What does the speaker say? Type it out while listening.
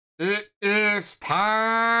It is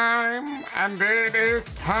time, and it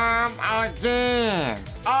is time again.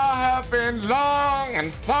 I have been long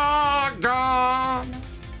and far gone,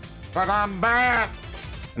 but I'm back.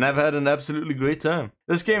 And I've had an absolutely great time.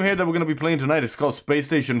 This game here that we're gonna be playing tonight is called Space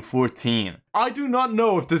Station 14. I do not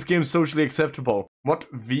know if this game's socially acceptable. What,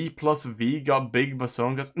 V plus V got big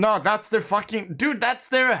bazongas? No, that's their fucking... Dude, that's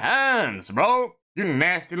their hands, bro. You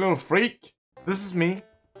nasty little freak. This is me.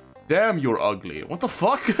 Damn, you're ugly. What the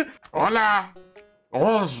fuck? Hola.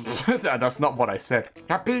 Oh, That's not what I said.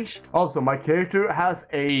 capiche? Also, my character has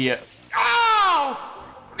a... Oh!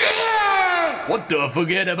 Yeah! What the?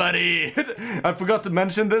 Forget about it. I forgot to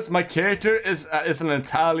mention this. My character is an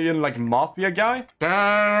Italian, like, mafia guy.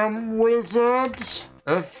 Damn wizards.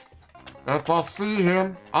 If I see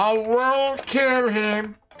him, I will kill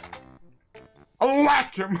him. I'll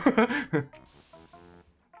whack him.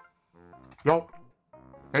 Yo,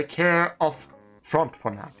 take care of front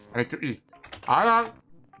for now. I need to eat. Aye.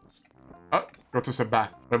 Go to the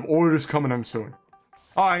back. I have orders coming in soon.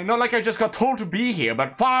 Alright, not like I just got told to be here,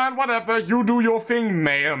 but Fine, whatever. You do your thing,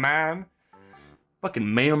 mailman.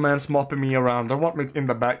 fucking mailman's mopping me around. They want me in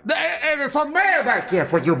the back. There's some mail back here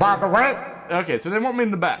for you, by the way. Okay, so they want me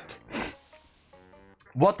in the back.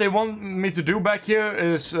 What they want me to do back here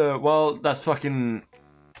is, well, that's fucking...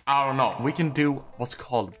 I don't know. We can do what's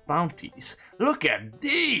called bounties. Look at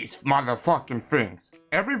these Motherfucking things.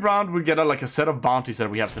 Every round we get like a set of bounties that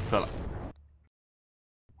we have to fill up.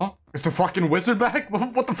 Oh, is the fucking wizard back?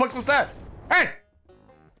 What the fuck was that? Hey!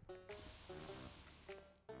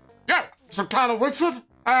 Yeah, some kind of wizard?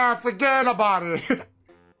 Forget about it.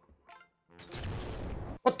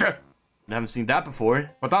 What the? I haven't seen that before.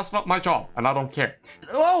 But that's not my job, and I don't care.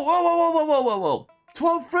 Whoa.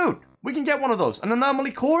 12 fruit. We can get one of those. An anomaly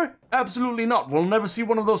core? Absolutely not. We'll never see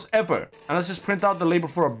one of those ever. And let's just print out the label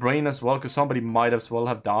for a brain as well, because somebody might as well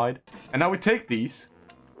have died. And now we take these.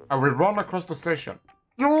 And we run across the station.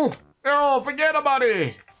 Yo, forget about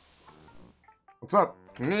it. What's up?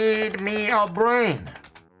 Need me a brain.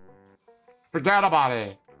 Forget about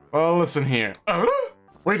it. Well, listen here.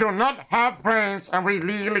 We do not have brains, and we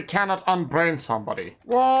legally cannot unbrain somebody.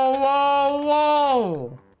 Whoa.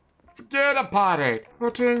 Forget about it.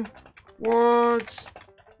 Putting words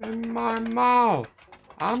in my mouth.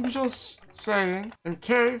 I'm just saying, in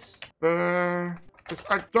case there is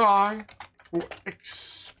a guy who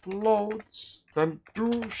explodes, then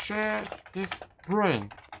do share his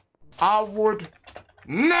brain. I would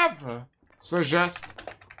never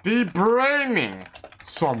suggest debraining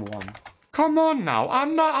someone. Come on now, I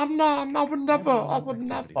would never.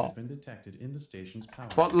 Has been detected in the station's power.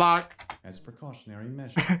 But like, as precautionary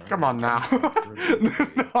measures. come on now.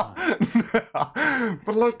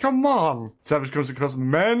 But like, come on. Savage comes across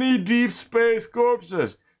many deep space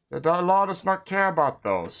corpses. The law does not care about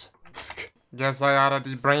those. Guess I oughta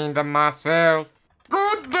debrain them myself.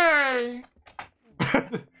 Good day!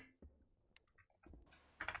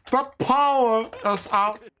 The power is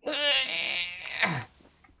out.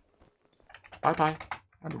 Bye-bye.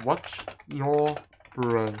 And watch your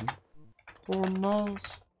brain. Who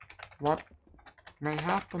knows what may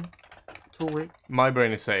happen to it? My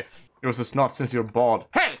brain is safe. Yours is not, since you're bald.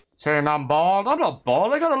 Hey! Saying I'm bald? I'm not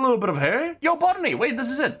bald. I got a little bit of hair. Yo, botany. Wait,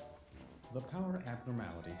 this is it. The power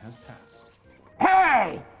abnormality has passed.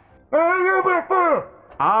 Hey! Hey, you before!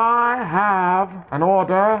 I have an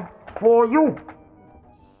order for you.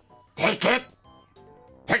 Take it.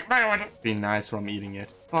 Take my order. Be nice when I'm eating it.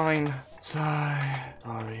 Fine.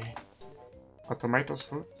 Sorry. Are tomatoes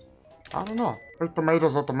fruits? I don't know. I think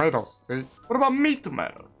tomatoes are tomatoes, see? What about meat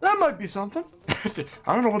tomato? That might be something.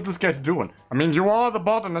 I don't know what this guy's doing. I mean, you are the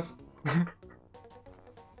botanist.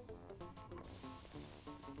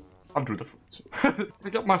 I'll do the fruits. I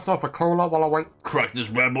get myself a cola while I wait. Crack this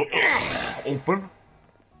bad boy open.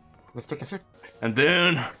 Let's take a sip. And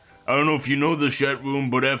then, I don't know if you know the chat room,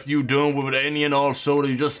 but after you done with any and all soda,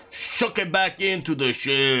 you just shuck it back into the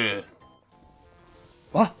chef.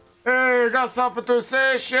 What? Hey, got something to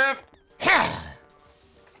say, chef?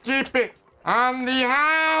 Keep it on the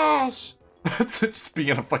house. Just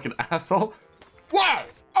being a fucking asshole.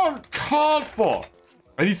 What? Uncalled for.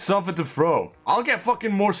 I need something to throw. I'll get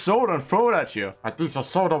fucking more soda and throw it at you. At least a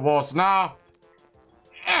soda wars now.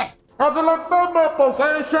 How do you like them apples,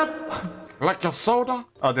 eh, chef? Like your soda?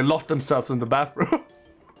 Oh, they locked themselves in the bathroom.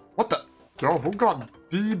 What the? Yo, who got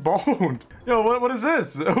deboned? Yo, what is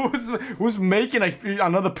this? Who's making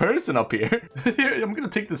another person up here? Here, I'm gonna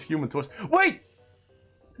take this human torch. Wait!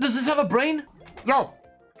 Does this have a brain? Yo,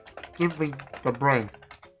 give me the brain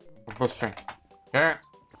of this thing. Yeah.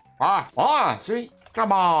 See?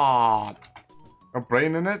 Come on. A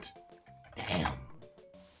brain in it? Damn.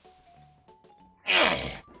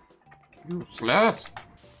 Useless.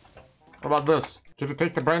 What about this? Can you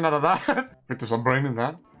take the brain out of that? Think there's some brain in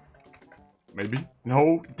that? Maybe.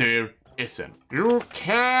 No, there isn't. You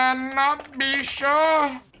cannot be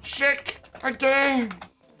sure. Shake again.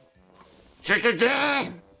 Shake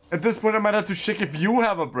again. At this point, I might have to shake if you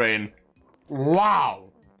have a brain.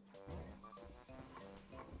 Wow.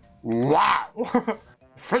 Wow.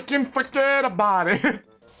 Freaking forget about it.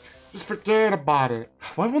 Just forget about it.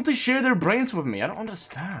 Why won't they share their brains with me? I don't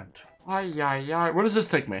understand. Ay, ay, ay. Where does this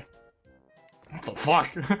take me? What the fuck?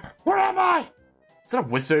 Where am I? Is that a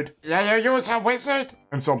wizard? Yeah, you use a wizard.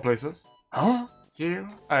 In some places. Huh? You?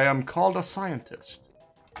 I am called a scientist.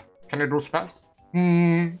 Can you do spells?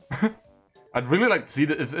 I'd really like to see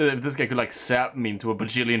that if this guy could like sap me into a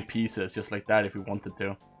bajillion pieces just like that if he wanted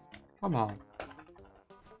to. Come on.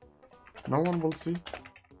 No one will see.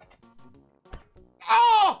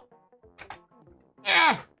 Oh!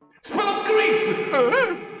 Yeah! Spell of grease!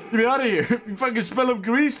 Get me out of here! You fucking spell of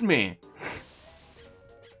greased me!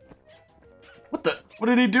 What the? What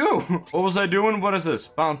did he do? What was I doing? What is this?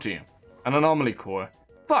 Bounty. An anomaly core.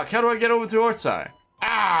 Fuck, how do I get over to Ortsai?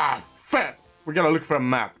 Ah, fuck! We gotta look for a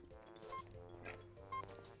map.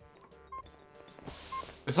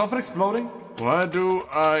 Is something exploding? Why do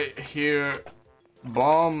I hear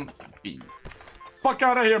bomb beats? Fuck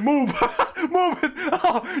out of here! Move! Move it!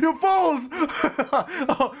 Oh, you fools!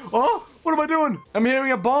 Oh, what am I doing? I'm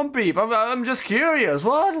hearing a bomb beep. I'm just curious.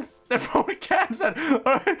 What? They're throwing cans at.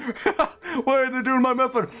 Why are they doing my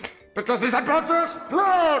method? Because he's about to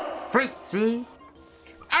explode! Freak, see?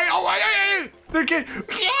 Ay! They're kidding.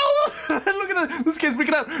 Look at this. This kid's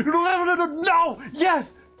freaking out. No!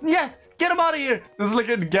 Yes! Yes! Get him out of here! This is like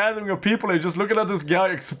a gathering of people and just looking at this guy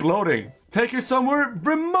exploding. Take you somewhere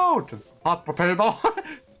remote. Hot potato.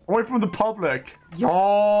 Away from the public.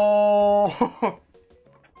 Yo!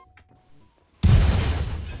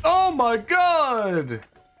 Oh my god!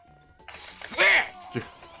 Sick!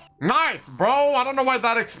 Nice, bro! I don't know why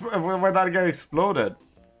that guy exploded.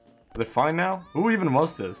 Are they fine now? Who even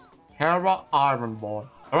was this? Hera Iron Boy.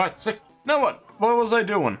 Alright, sick. Now what? What was I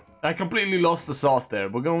doing? I completely lost the sauce there.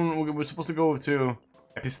 We're supposed to go to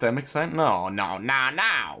epistemic science? No.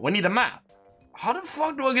 We need a map. How the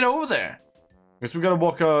fuck do I get over there? Guess we gotta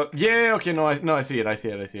walk yeah, okay, no, I see it. I see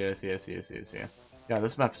it. Yeah,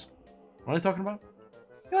 this map's... What are you talking about?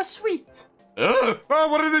 You're sweet. Oh,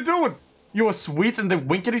 what are they doing? You are sweet and they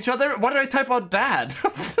wink at each other? Why did I type out dad?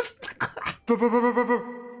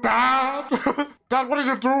 Dad? Dad, what are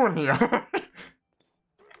you doing here?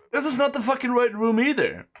 This is not the fucking right room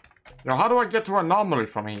either. Yo, how do I get to Anomaly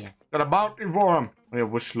from here? Got a bounty for him. Yeah,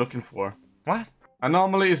 what's looking for? What?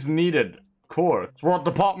 Anomaly is needed. Core. So what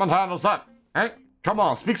department handles that? Hey, come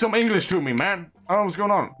on, speak some English to me, man. I don't know what's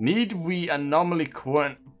going on. Need we anomaly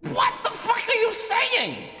core? What the fuck are you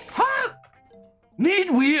saying? Huh? Need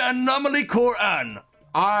we anomaly core an?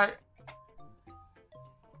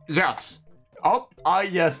 Yes. Up,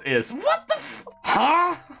 yes is. What the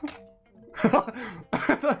huh?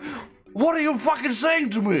 What are you fucking saying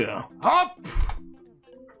to me? Up!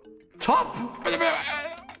 Top!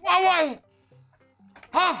 What?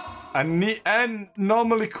 Huh? I need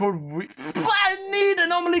anomaly core we... I need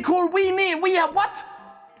anomaly core we have what?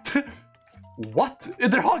 What?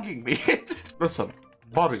 They're hugging me. Listen,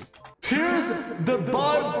 buddy. Here's the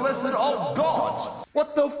by blessed of gods.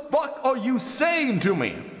 What the fuck are you saying to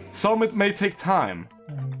me? Some it may take time.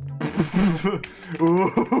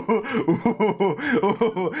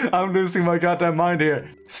 I'm losing my goddamn mind here.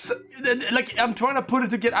 Like, I'm trying to put it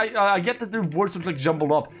together. I get that their words are like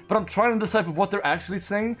jumbled up, but I'm trying to decipher what they're actually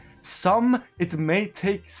saying. Some, it may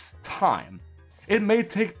take time. It may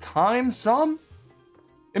take time, some?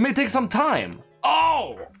 It may take some time.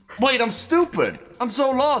 Oh! Wait, I'm stupid. I'm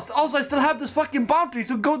so lost. Also, I still have this fucking bounty,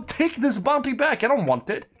 so go take this bounty back. I don't want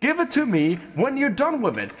it. Give it to me when you're done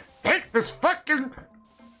with it. Take this fucking...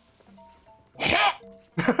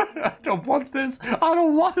 I don't want this. I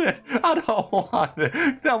don't want it. I don't want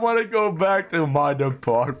it. I want to go back to my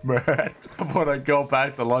department. I want to go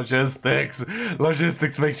back to logistics.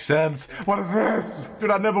 Logistics makes sense. What is this?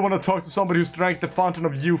 Dude, I never want to talk to somebody who's drank the fountain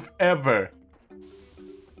of youth ever.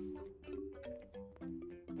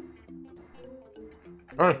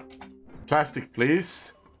 Hey, plastic,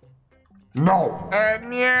 please. No.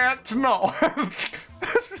 And yet, no.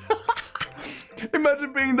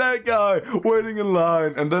 Imagine being that guy waiting in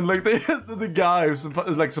line, and then like the guy who's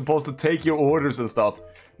like supposed to take your orders and stuff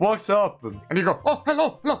walks up and you go, oh,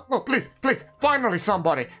 hello, please, finally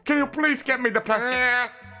somebody, can you please get me the plastic?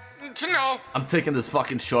 No. I'm taking this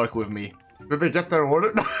fucking shark with me. Did they get their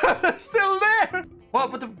order? They're still there.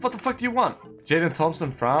 What the fuck do you want? Jaden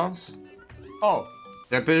Thompson frowns. Oh,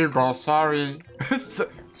 Yeah, there you go. Sorry.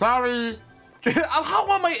 Sorry. How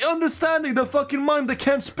am I understanding the fucking mind that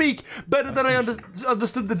can't speak better than I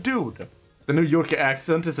understood the dude? The New Yorker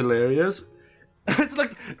accent is hilarious. It's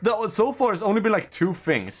like, so far it's only been like 2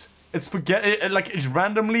 things. It's it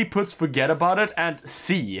randomly puts forget about it and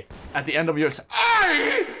C at the end of yours.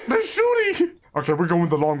 Aye! They're shooting! Okay, we're going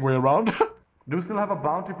the long way around. Do we still have a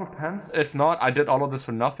bounty for pens? If not, I did all of this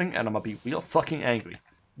for nothing and I'm gonna be real fucking angry.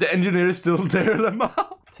 The engineer is still there, Lemma.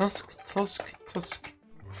 Tusk.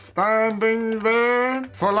 Standing there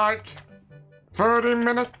for like 30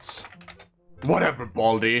 minutes. Whatever,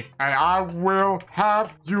 Baldy. And I will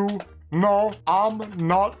have you know I'm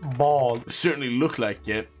not bald. Certainly look like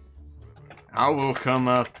it. I will come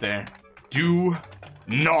up there. Do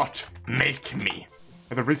not make me.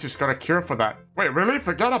 And the research got a cure for that. Wait, really?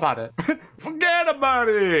 Forget about it. Forget about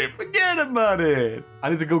it. Forget about it. I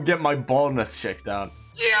need to go get my baldness checked out.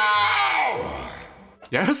 Yo!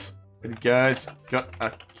 Yes? You guys got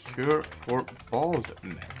a cure for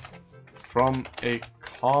baldness from a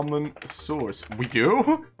common source. We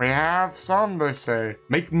do? We have some, they say.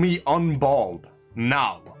 Make me unbald.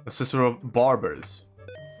 Now. The Sister of Barbers.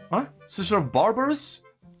 What? Sister of Barbers?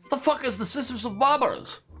 The fuck is the Sisters of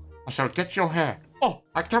Barbers? I shall get your hair. Oh,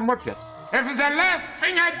 I come with this. If it's the last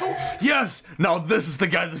thing I do. Yes! Now this is the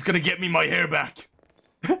guy that's gonna get me my hair back.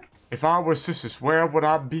 If I were sisters, where would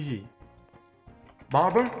I be?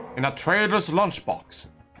 Barber? In a trader's lunchbox.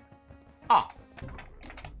 Ah.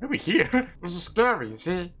 Maybe here. This is scary,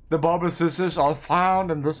 see? The Barber Sisters Are found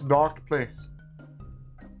in this dark place.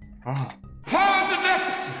 Ah. Found the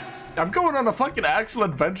depths! I'm going on a fucking actual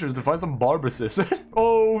adventure to find some Barber Sisters.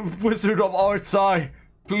 Oh, Wizard of Art's Eye.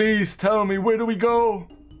 Please tell me, where do we go?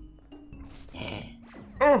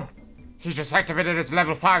 Oh! He just activated his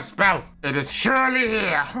level 5 spell. It is surely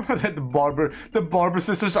here. the Barber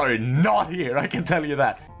Sisters are not here, I can tell you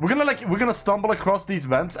that. We're gonna stumble across these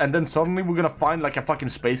vents and then suddenly we're gonna find like a fucking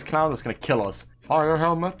space clown that's gonna kill us. Fire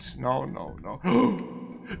helmet? No.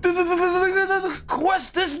 The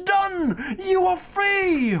quest is done! You are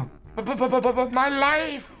free! But my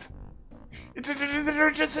life! It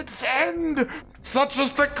reaches its end! Such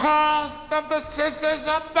is the cost of the Sisters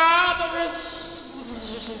of Barbarous!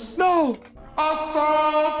 No! A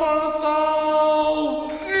soul for a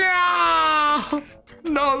soul! Yeah!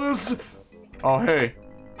 No, this... Oh, hey.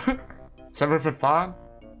 Is everything fine?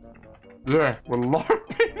 Yeah, We're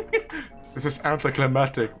LARPing. This is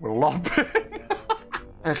anticlimactic. We're LARPing.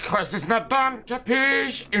 the quest is not done,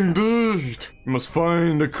 capiche? Indeed. We must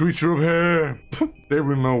find the creature of hair. They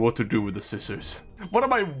will know what to do with the scissors. What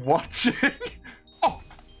am I watching? Oh!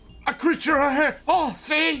 A creature of hair! Oh,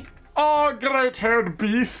 see? Oh, great-haired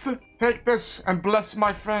beast! Take this and bless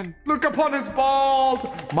my friend. Look upon his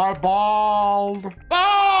bald! My bald!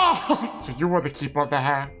 Oh! So you were the keeper of the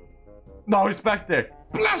hair? No, he's back there.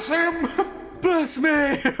 Bless him! Bless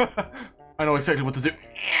me! I know exactly what to do.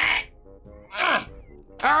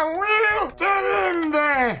 I will get in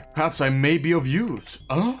there! Perhaps I may be of use.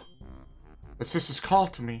 Oh? The sisters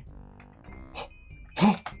called to me.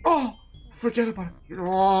 Oh! Forget about it.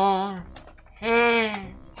 Your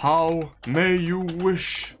hair. How may you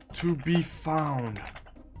wish to be found?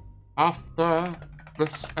 After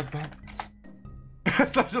this event.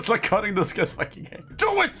 I'm just like cutting this guy's fucking hair.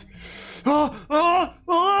 Do it!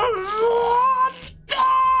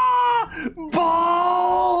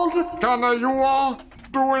 Bald! Gunnar, you are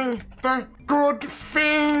doing the good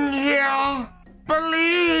thing here.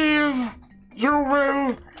 Believe you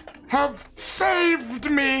will have saved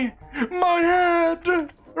me. My head!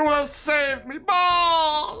 You will have saved me.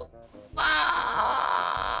 Ball!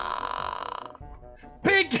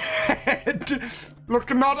 Big head!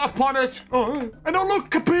 Look not upon it. I don't look,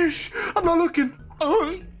 capiche! I'm not looking.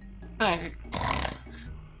 I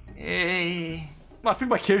think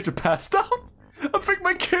my character passed out.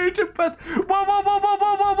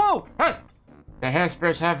 Whoa! Hey! The hair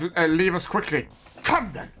spirits have leave us quickly.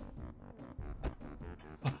 Come then.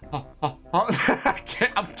 I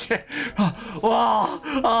can't.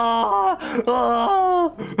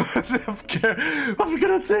 I'm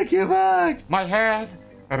gonna take you back. My head,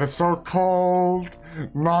 it is so cold.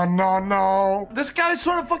 No. This guy's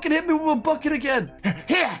trying to fucking hit me with a bucket again.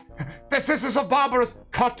 Here, the Sisters of Barbarous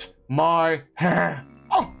cut my hair.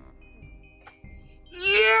 Oh,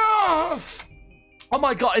 yes. Oh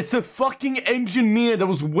my god, it's the fucking engineer that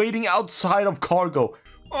was waiting outside of cargo.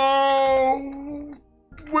 Oh,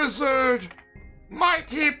 wizard,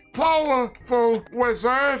 mighty powerful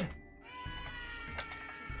wizard.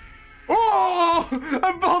 Oh,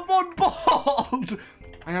 I'm bald.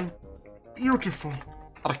 I am beautiful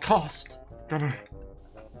at a cost. Gunnar,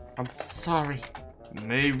 I'm sorry.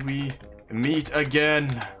 May we meet again.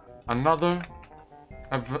 Another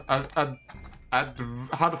How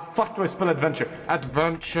the fuck do I spell adventure?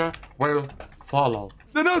 adventure will follow.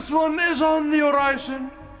 The next one is on the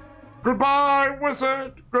horizon. Goodbye,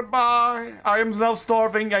 wizard. Goodbye. I am now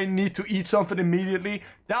starving. I need to eat something immediately.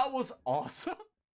 That was awesome.